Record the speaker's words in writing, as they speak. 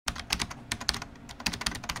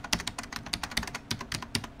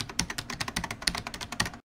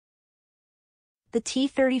The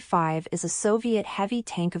T-35 is a Soviet heavy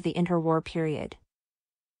tank of the interwar period.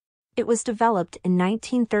 It was developed in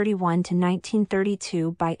 1931 to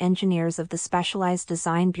 1932 by engineers of the Specialized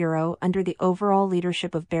Design Bureau under the overall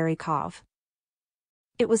leadership of Barykov.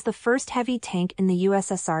 It was the first heavy tank in the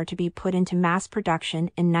USSR to be put into mass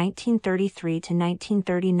production in 1933 to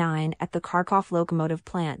 1939 at the Kharkov Locomotive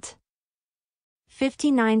Plant.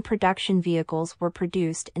 59 production vehicles were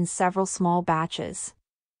produced in several small batches.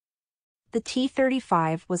 The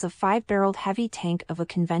T-35 was a 5-barreled heavy tank of a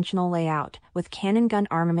conventional layout, with cannon gun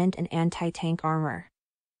armament and anti-tank armor.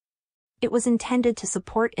 It was intended to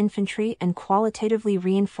support infantry and qualitatively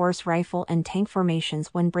reinforce rifle and tank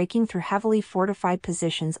formations when breaking through heavily fortified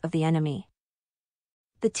positions of the enemy.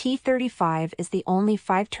 The T-35 is the only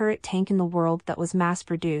 5-turret tank in the world that was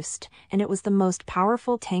mass-produced, and it was the most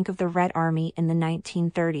powerful tank of the Red Army in the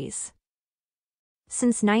 1930s.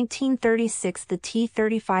 Since 1936, the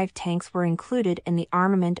T-35 tanks were included in the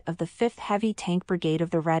armament of the Fifth Heavy Tank Brigade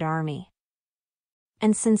of the Red Army.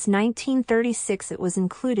 And since 1936 it was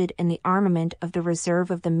included in the armament of the reserve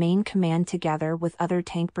of the main command together with other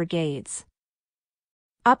tank brigades.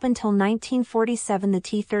 Up until 1947 the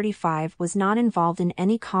T-35 was not involved in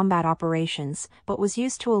any combat operations, but was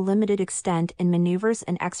used to a limited extent in maneuvers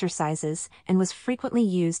and exercises, and was frequently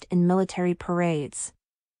used in military parades,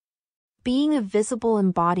 being a visible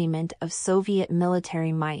embodiment of Soviet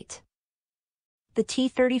military might. The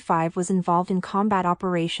T-35 was involved in combat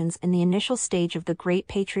operations in the initial stage of the Great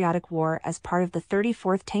Patriotic War as part of the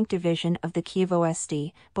 34th Tank Division of the Kiev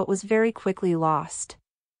OSD, but was very quickly lost.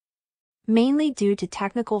 Mainly due to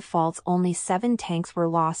technical faults, only 7 tanks were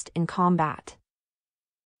lost in combat.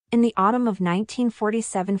 In the autumn of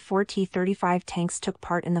 1947, 4 T-35 tanks took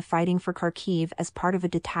part in the fighting for Kharkiv as part of a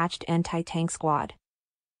detached anti-tank squad.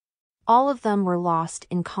 All of them were lost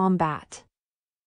in combat.